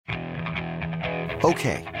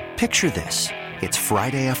Okay, picture this. It's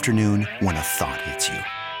Friday afternoon when a thought hits you.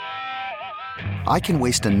 I can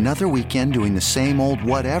waste another weekend doing the same old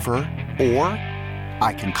whatever, or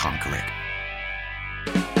I can conquer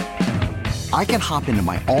it. I can hop into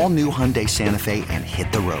my all-new Hyundai Santa Fe and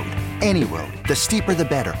hit the road. Any road. The steeper, the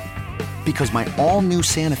better. Because my all-new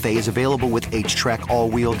Santa Fe is available with H-Track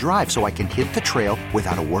all-wheel drive, so I can hit the trail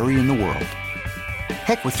without a worry in the world.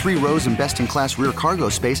 Heck, with 3 rows and best-in-class rear cargo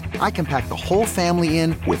space, I can pack the whole family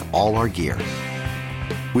in with all our gear.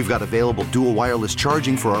 We've got available dual wireless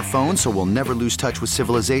charging for our phones, so we'll never lose touch with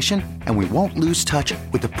civilization, and we won't lose touch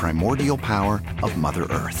with the primordial power of Mother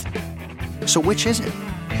Earth. So which is it?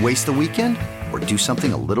 Waste the weekend or do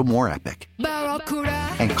something a little more epic?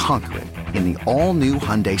 And conquer it in the all-new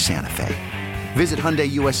Hyundai Santa Fe. Visit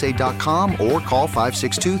HyundaiUSA.com or call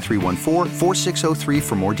 562-314-4603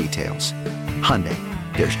 for more details. Hyundai,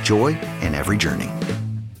 there's joy in every journey.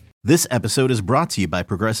 This episode is brought to you by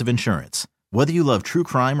Progressive Insurance. Whether you love true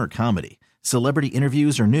crime or comedy, celebrity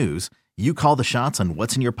interviews or news, you call the shots on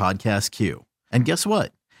what's in your podcast queue. And guess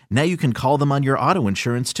what? Now you can call them on your auto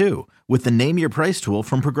insurance too with the Name Your Price tool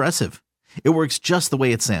from Progressive. It works just the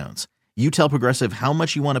way it sounds. You tell Progressive how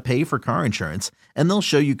much you want to pay for car insurance, and they'll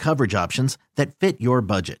show you coverage options that fit your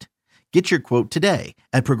budget. Get your quote today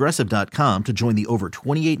at Progressive.com to join the over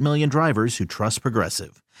 28 million drivers who trust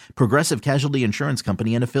Progressive. Progressive Casualty Insurance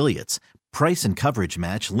Company and Affiliates. Price and coverage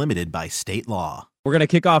match limited by state law. We're going to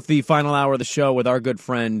kick off the final hour of the show with our good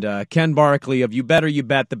friend Ken Barkley of You Better You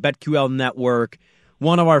Bet, the BetQL Network,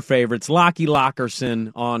 one of our favorites, Lockie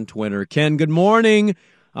Lockerson on Twitter. Ken, good morning.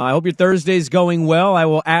 I hope your Thursday's going well. I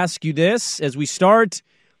will ask you this as we start.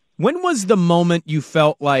 When was the moment you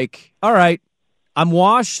felt like, all right, I'm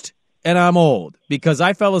washed and I'm old? Because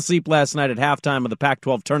I fell asleep last night at halftime of the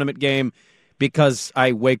Pac-12 tournament game because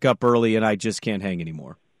I wake up early and I just can't hang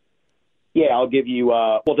anymore. Yeah, I'll give you,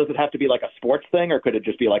 well, does it have to be like a sports thing, or could it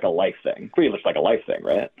just be like a life thing? Pretty much like a life thing,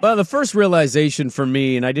 right? Well, the first realization for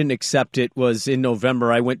me, and I didn't accept it, was in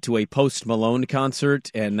November. I went to a Post Malone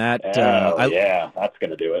concert, and that... yeah, that's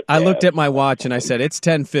going to do it. I looked at my watch, and I said, it's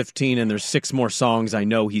 10:15, and there's 6 more songs I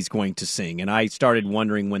know he's going to sing, and I started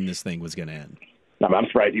wondering when this thing was going to end. I'm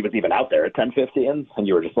surprised he was even out there at 10:15, and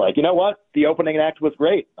you were just like, you know what? The opening act was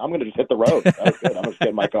great. I'm going to just hit the road. That was good. I'm going to just get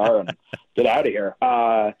in my car and get out of here.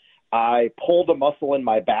 I pulled a muscle in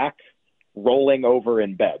my back, rolling over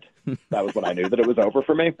in bed. That was when I knew that it was over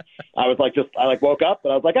for me. I was like, I woke up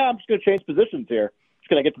and I was like, I'm just going to change positions here. Just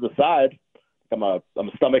going to get to the side. I'm a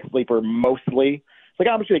stomach sleeper mostly. It's like,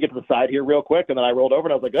 I'm just going to get to the side here real quick. And then I rolled over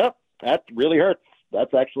and I was like, oh, that really hurts.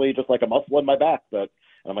 That's actually just like a muscle in my back. And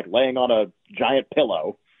I'm like laying on a giant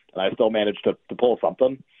pillow, and I still managed to pull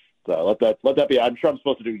something. So let that be. I'm sure I'm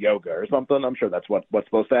supposed to do yoga or something. I'm sure that's what's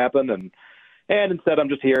supposed to happen. And instead, I'm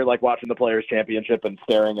just here, like, watching the Players' Championship and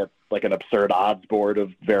staring at, like, an absurd odds board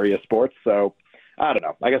of various sports. So, I don't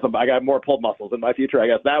know. I guess I got more pulled muscles in my future. I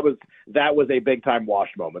guess that was a big-time wash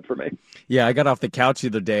moment for me. Yeah, I got off the couch the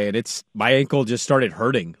other day, and my ankle just started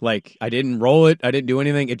hurting. Like, I didn't roll it. I didn't do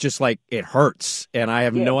anything. It just, like, it hurts, and I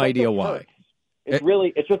have no idea why.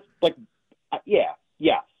 It's just, like, yes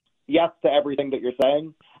to everything that you're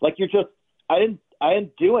saying. Like, I didn't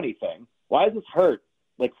do anything. Why does this hurt?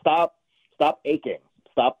 Like, stop aching.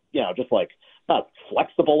 Stop, just like not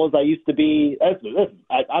flexible as I used to be. I'm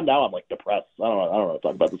like depressed. I don't know to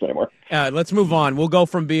talk about this anymore. Let's move on. We'll go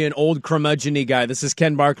from being old curmudgeon-y guy. This is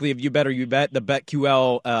Ken Barkley of You Better You Bet, the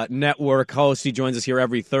BetQL Network host. He joins us here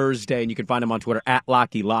every Thursday, and you can find him on Twitter at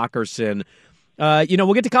Lockie Lockerson.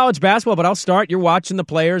 We'll get to college basketball, but I'll start. You're watching the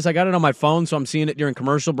players. I got it on my phone, so I'm seeing it during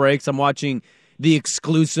commercial breaks. I'm watching the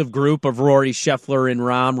exclusive group of Rory, Scheffler, and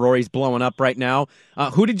Rahm. Rory's blowing up right now.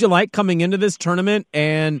 Who did you like coming into this tournament,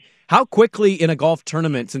 and how quickly in a golf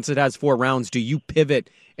tournament, since it has 4 rounds, do you pivot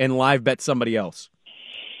and live bet somebody else?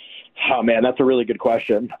 Oh, man, that's a really good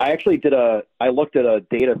question. I actually I looked at a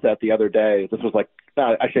data set the other day. This was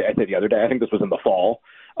I say the other day. I think this was in the fall,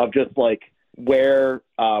 of just like where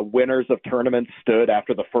winners of tournaments stood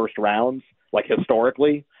after the first rounds, like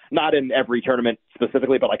historically. Not in every tournament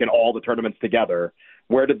specifically, but like in all the tournaments together.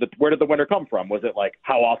 Where did the winner come from? Was it like,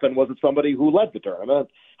 how often was it somebody who led the tournament?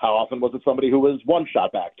 How often was it somebody who was 1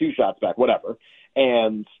 shot back, 2 shots back, whatever?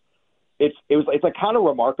 And it's like kind of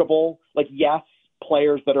remarkable. Like, yes,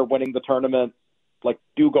 players that are winning the tournament like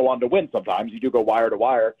do go on to win sometimes. You do go wire to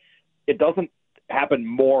wire. It doesn't happen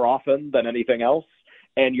more often than anything else.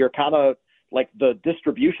 And you're kind of like, the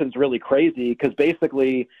distribution's really crazy because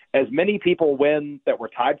basically as many people win that were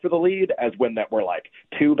tied for the lead as win that were like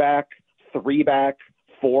 2 back, 3 back,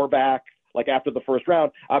 4 back, like after the first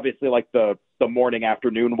round. Obviously, like the morning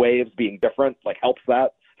afternoon waves being different, like helps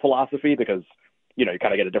that philosophy because you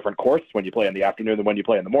kind of get a different course when you play in the afternoon than when you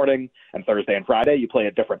play in the morning. And Thursday and Friday, you play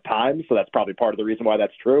at different times. So that's probably part of the reason why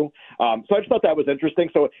that's true. So I just thought that was interesting.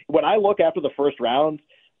 So when I look after the first round,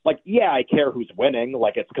 like, yeah, I care who's winning.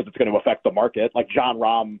 Like, it's because it's going to affect the market. Like Jon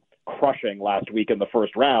Rahm crushing last week in the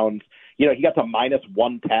first round. He got to minus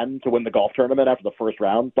 110 to win the golf tournament after the first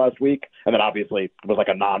round last week. And then obviously it was like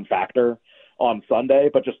a non-factor on Sunday.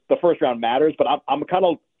 But just the first round matters. But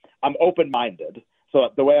I'm open-minded. So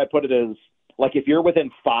the way I put it is, like, if you're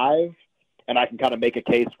within 5 and I can kind of make a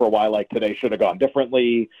case for why, like, today should have gone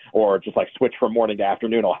differently or just, like, switch from morning to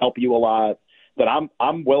afternoon, I'll help you a lot, then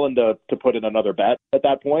I'm willing to put in another bet at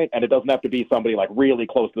that point. And it doesn't have to be somebody, like, really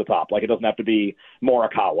close to the top. Like, it doesn't have to be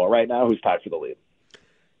Morikawa right now, who's tied for the lead.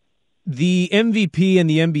 The MVP and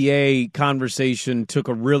the NBA conversation took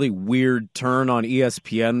a really weird turn on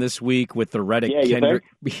ESPN this week with the Reddit Kendrick.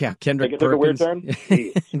 Yeah, Kendrick Perkins. Took a weird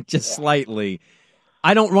turn? Just slightly.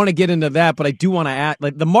 I don't want to get into that, but I do want to add,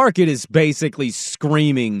 like, the market is basically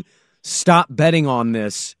screaming, stop betting on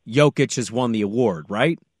this. Jokic has won the award,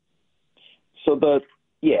 right? So this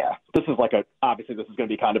is obviously this is going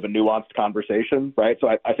to be kind of a nuanced conversation, right? So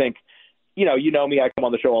I think, you know me, I come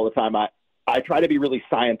on the show all the time. I try to be really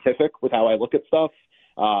scientific with how I look at stuff,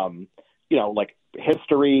 like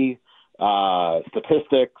history,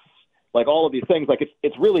 statistics, like all of these things. Like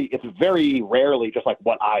it's very rarely just like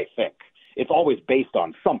what I think. It's always based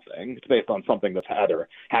on something. It's based on something that's either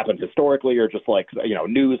happened historically or just like,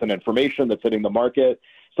 news and information that's hitting the market.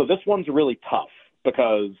 So this one's really tough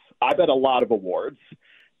because I bet a lot of awards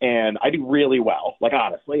and I do really well, like,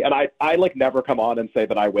 honestly. And I like never come on and say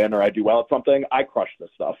that I win or I do well at something. I crush this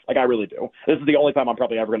stuff. Like, I really do. This is the only time I'm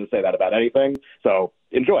probably ever going to say that about anything. So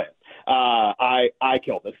enjoy it. I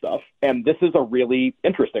kill this stuff. And this is a really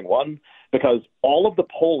interesting one because all of the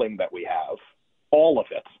polling that we have, all of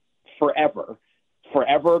it,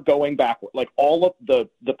 forever going backward, like all of the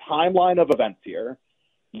timeline of events here,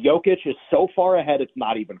 Jokic is so far ahead, it's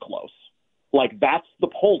not even close. Like, that's the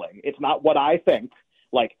polling. It's not what I think.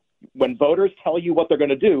 Like, when voters tell you what they're going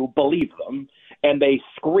to do, believe them. And they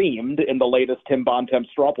screamed in the latest Tim Bontemps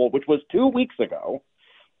straw poll, which was 2 weeks ago,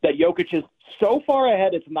 that Jokic is so far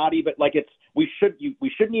ahead, it's not even like we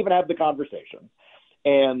shouldn't even have the conversation.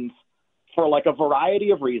 And for like a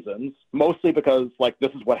variety of reasons, mostly because like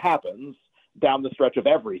this is what happens down the stretch of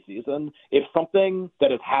every season. If something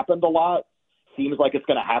that has happened a lot seems like it's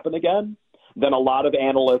going to happen again, then a lot of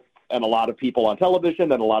analysts and a lot of people on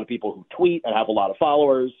television and a lot of people who tweet and have a lot of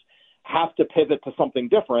followers have to pivot to something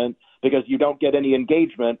different because you don't get any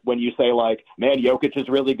engagement when you say like, man, Jokic is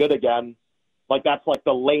really good again. Like, that's like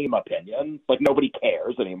the lame opinion. Like, nobody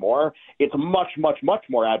cares anymore. It's much, much, much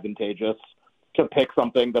more advantageous to pick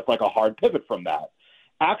something that's like a hard pivot from that.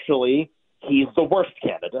 Actually, he's the worst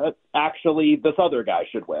candidate. Actually, this other guy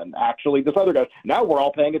should win. Actually, this other guy. Now we're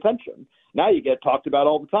all paying attention. Now you get talked about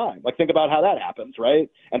all the time. Like, think about how that happens, right?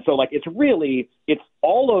 And so, like, it's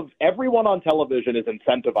all of everyone on television is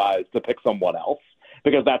incentivized to pick someone else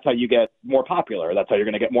because that's how you get more popular. That's how you're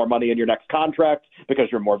going to get more money in your next contract because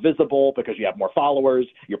you're more visible, because you have more followers,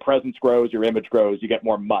 your presence grows, your image grows, you get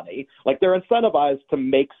more money. Like, they're incentivized to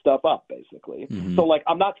make stuff up, basically. Mm-hmm. So, like,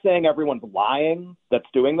 I'm not saying everyone's lying that's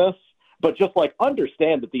doing this, but just, like,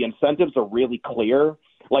 understand that the incentives are really clear.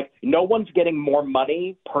 Like, no one's getting more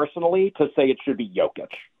money personally to say it should be Jokic.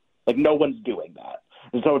 Like, no one's doing that.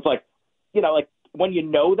 And so it's like, like, when you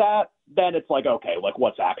know that, then it's like, okay, like,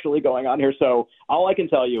 what's actually going on here? So all I can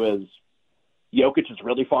tell you is Jokic is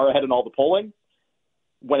really far ahead in all the polling.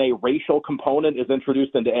 When a racial component is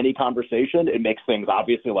introduced into any conversation, it makes things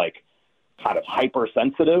obviously, like, kind of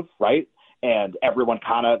hypersensitive, right? And everyone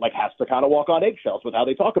kind of, like, has to kind of walk on eggshells with how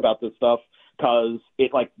they talk about this stuff because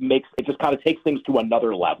it, like, it just kind of takes things to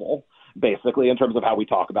another level, basically, in terms of how we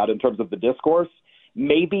talk about it, in terms of the discourse.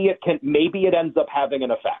 Maybe it ends up having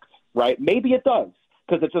an effect, right? Maybe it does,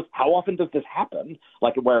 because it's just, how often does this happen?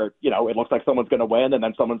 Like, where, it looks like someone's going to win, and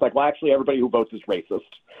then someone's like, well, actually, everybody who votes is racist.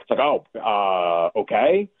 It's like,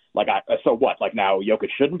 okay. Like, so what? Like, now Jokic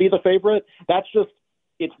shouldn't be the favorite? That's just,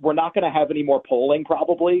 we're not going to have any more polling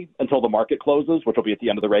probably until the market closes, which will be at the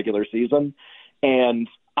end of the regular season. And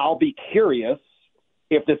I'll be curious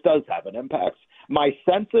if this does have an impact. My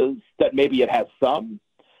sense is that maybe it has some,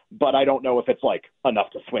 but I don't know if it's like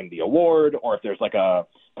enough to swing the award or if there's like a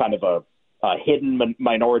kind of a hidden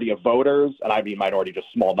minority of voters. And I mean minority, just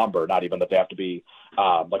small number, not even that they have to be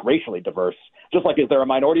like racially diverse. Just like, is there a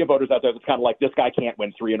minority of voters out there that's kind of like, this guy can't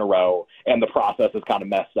win 3 in a row and the process is kind of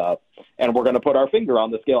messed up and we're going to put our finger on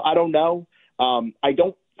the scale? I don't know. I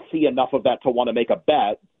don't see enough of that to want to make a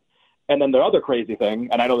bet. And then the other crazy thing,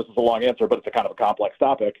 and I know this is a long answer, but it's a kind of a complex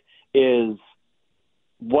topic, is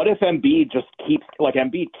what if Embiid just keeps like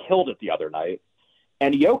Embiid killed it the other night,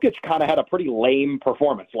 and Jokic kind of had a pretty lame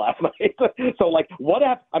performance last night. So like, what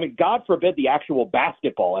if? I mean, God forbid the actual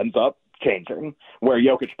basketball ends up changing where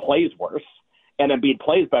Jokic plays worse and Embiid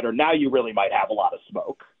plays better. Now you really might have a lot of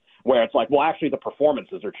smoke where it's like, well, actually the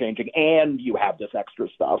performances are changing and you have this extra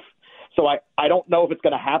stuff. So I don't know if it's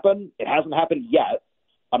going to happen. It hasn't happened yet.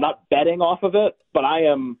 I'm not betting off of it, but I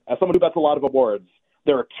am, as someone who bets a lot of awards,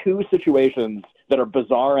 there are two situations that are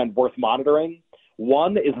bizarre and worth monitoring.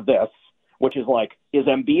 One is this, which is like, is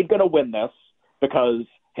Embiid going to win this because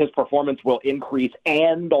his performance will increase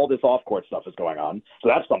and all this off-court stuff is going on? So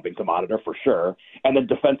that's something to monitor for sure. And then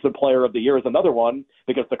Defensive Player of the Year is another one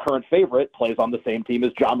because the current favorite plays on the same team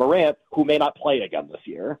as John Morant, who may not play again this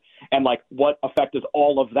year. And like, what effect does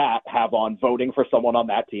all of that have on voting for someone on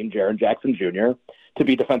that team, Jaren Jackson Jr., to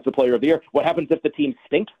be Defensive Player of the Year? What happens if the team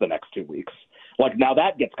stinks the next 2 weeks? Like, now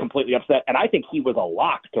that gets completely upset. And I think he was a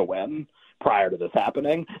lock to win prior to this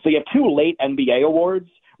happening. So you have two late NBA awards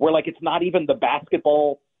where, like, it's not even the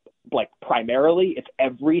basketball, like, primarily. It's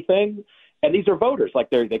everything. And these are voters. Like,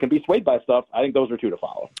 they can be swayed by stuff. I think those are two to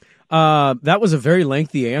follow. That was a very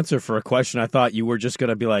lengthy answer for a question. I thought you were just going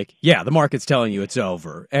to be like, yeah, the market's telling you it's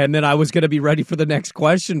over. And then I was going to be ready for the next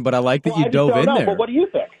question, but I like that you dove in there. But what do you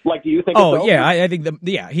think? Like, do you think Oh, it's yeah, over? I think,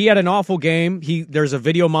 he had an awful game. There's a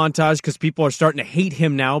video montage because people are starting to hate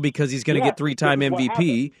him now because he's going to get three-time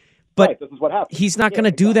MVP. But right, this is what happened. He's not going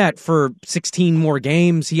to do that for 16 more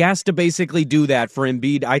games. He has to basically do that for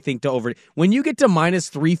Embiid, I think, to over. When you get to minus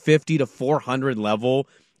 350 to 400 level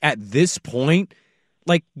at this point,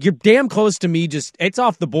 like, you're damn close to me. Just, it's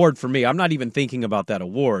off the board for me. I'm not even thinking about that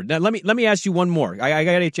award. Now, let me ask you one more. I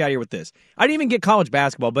got to get you out of here with this. I didn't even get college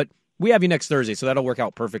basketball, but we have you next Thursday, so that'll work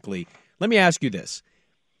out perfectly. Let me ask you this.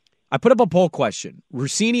 I put up a poll question.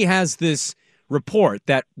 Rossini has this report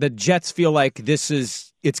that the Jets feel like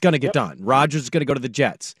it's going to get done. Rodgers is going to go to the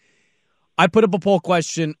Jets. I put up a poll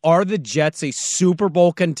question. Are the Jets a Super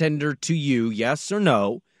Bowl contender to you, yes or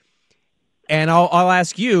no? And I'll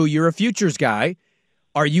ask you, you're a futures guy.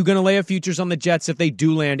 Are you going to lay a futures on the Jets if they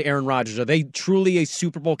do land Aaron Rodgers? Are they truly a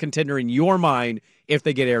Super Bowl contender in your mind if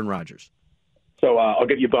they get Aaron Rodgers? So I'll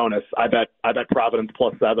give you a bonus. I bet Providence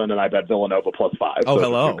 +7, and I bet Villanova +5. Oh, so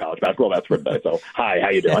hello. College basketball bets for today. So hi, how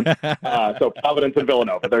you doing? So Providence and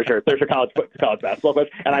Villanova. There's your college basketball bet.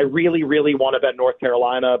 And I really, really want to bet North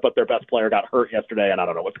Carolina, but their best player got hurt yesterday, and I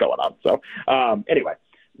don't know what's going on. So anyway,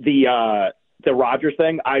 the Rodgers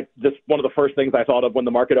thing. One of the first things I thought of when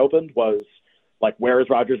the market opened was, like, where is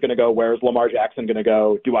Rodgers going to go? Where is Lamar Jackson going to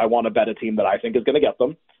go? Do I want to bet a team that I think is going to get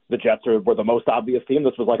them? The Jets were the most obvious team.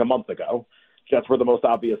 This was like a month ago. Jets were the most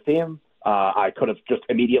obvious team. I could have just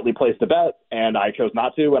immediately placed a bet, and I chose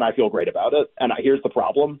not to, and I feel great about it. And here's the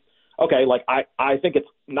problem. Okay, like, I think it's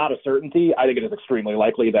not a certainty. I think it is extremely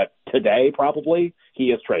likely that today, probably, he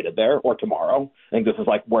is traded there, or tomorrow. I think this is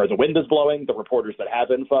like where the wind is blowing. The reporters that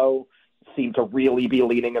have info seem to really be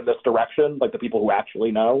leaning in this direction, like the people who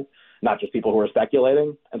actually know, not just people who are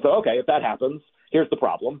speculating. And so, okay, if that happens, here's the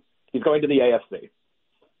problem. He's going to the AFC.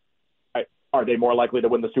 Are they more likely to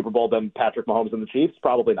win the Super Bowl than Patrick Mahomes and the Chiefs?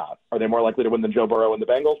 Probably not. Are they more likely to win than Joe Burrow and the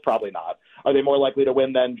Bengals? Probably not. Are they more likely to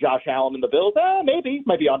win than Josh Allen and the Bills? Maybe.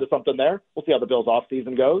 Might be onto something there. We'll see how the Bills'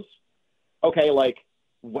 offseason goes. Okay, like,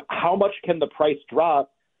 how much can the price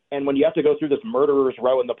drop? And when you have to go through this murderer's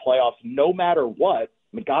row in the playoffs, no matter what,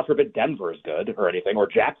 I mean, God forbid Denver is good or anything, or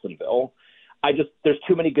Jacksonville, there's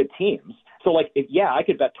too many good teams. So, like, I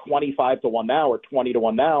could bet 25 to 1 now or 20 to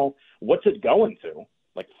 1 now. What's it going to?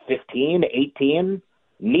 Like 15, 18?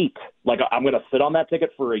 Neat. Like, I'm going to sit on that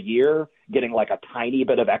ticket for a year, getting like a tiny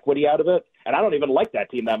bit of equity out of it. And I don't even like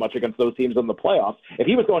that team that much against those teams in the playoffs. If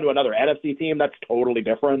he was going to another NFC team, that's totally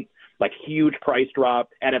different. Like, huge price drop.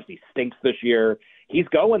 NFC stinks this year. He's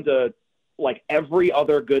going to, like, every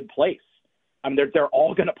other good place. I mean, they're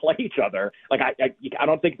all going to play each other. Like, I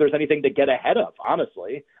don't think there's anything to get ahead of,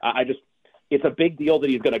 honestly. It's a big deal that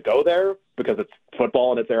he's going to go there because it's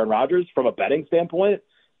football and it's Aaron Rodgers. From a betting standpoint,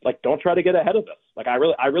 like, don't try to get ahead of this. Like, I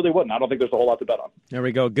really wouldn't. I don't think there's a whole lot to bet on. There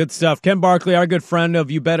we go. Good stuff. Ken Barkley, our good friend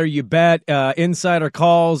of You Better You Bet. Insider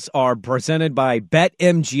calls are presented by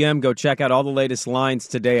BetMGM. Go check out all the latest lines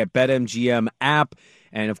today at BetMGM app.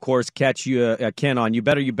 And, of course, catch you, Ken, on You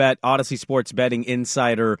Better You Bet, Odyssey Sports Betting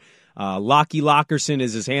Insider. Lockie Lockerson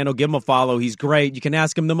is his handle. Give him a follow. He's great. You can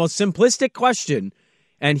ask him the most simplistic question,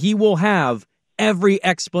 and he will have every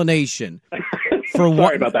explanation for what.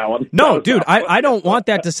 Sorry about that one. No, dude, I don't want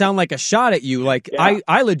that to sound like a shot at you. Like, yeah.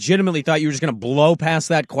 I legitimately thought you were just going to blow past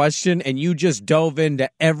that question, and you just dove into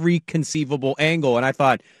every conceivable angle. And I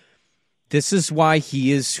thought, this is why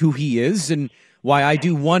he is who he is, and why I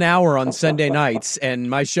do 1 hour on Sunday nights, and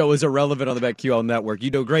my show is irrelevant on the BetQL network. You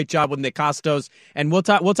do a great job with Nick Costos, and we'll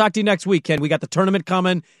talk to you next week, Ken. We got the tournament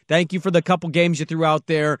coming. Thank you for the couple games you threw out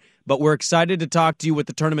there, but we're excited to talk to you with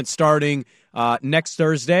the tournament starting next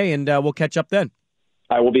Thursday, and we'll catch up then.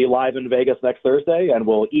 I will be live in Vegas next Thursday, and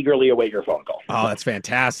will eagerly await your phone call. Oh, that's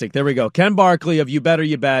fantastic. There we go. Ken Barkley of You Better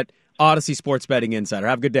You Bet, Odyssey Sports Betting Insider.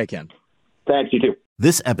 Have a good day, Ken. Thanks, you too.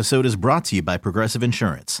 This episode is brought to you by Progressive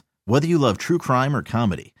Insurance. Whether you love true crime or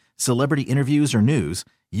comedy, celebrity interviews or news,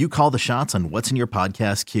 you call the shots on what's in your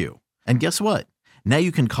podcast queue. And guess what? Now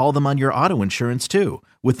you can call them on your auto insurance too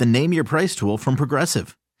with the Name Your Price tool from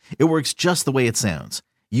Progressive. It works just the way it sounds.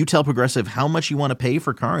 You tell Progressive how much you want to pay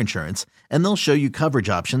for car insurance, and they'll show you coverage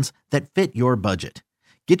options that fit your budget.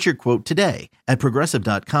 Get your quote today at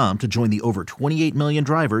Progressive.com to join the over 28 million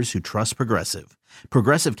drivers who trust Progressive.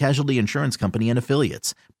 Progressive Casualty Insurance Company and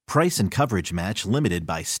Affiliates. Price and coverage match limited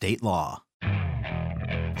by state law.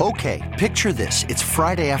 Okay, picture this. It's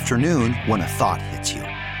Friday afternoon when a thought hits you.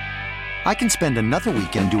 I can spend another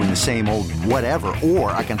weekend doing the same old whatever,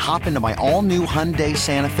 or I can hop into my all-new Hyundai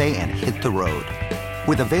Santa Fe and hit the road.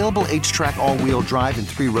 With available H-Track all-wheel drive and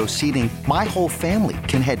 3-row seating, my whole family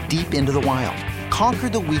can head deep into the wild. Conquer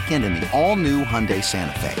the weekend in the all-new Hyundai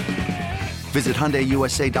Santa Fe. Visit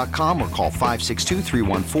HyundaiUSA.com or call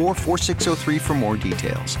 562-314-4603 for more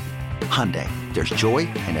details. Hyundai, there's joy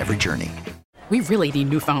in every journey. We really need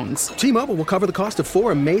new phones. T-Mobile will cover the cost of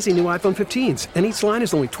 4 amazing new iPhone 15s, and each line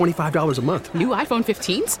is only $25 a month. New iPhone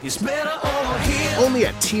 15s? It's better over here. Only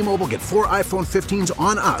at T-Mobile, get 4 iPhone 15s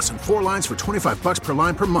on us and 4 lines for $25 per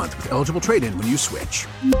line per month with eligible trade-in when you switch.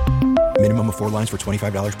 Minimum of 4 lines for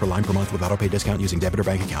 $25 per line per month with autopay discount using debit or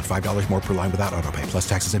bank account. $5 more per line without autopay, plus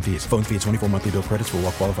taxes and fees. Phone fee at 24 monthly bill credits for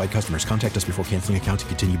well-qualified customers. Contact us before canceling account to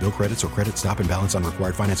continue bill credits or credit stop and balance on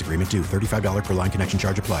required finance agreement due. $35 per line connection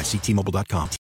charge applies. See T-Mobile.com.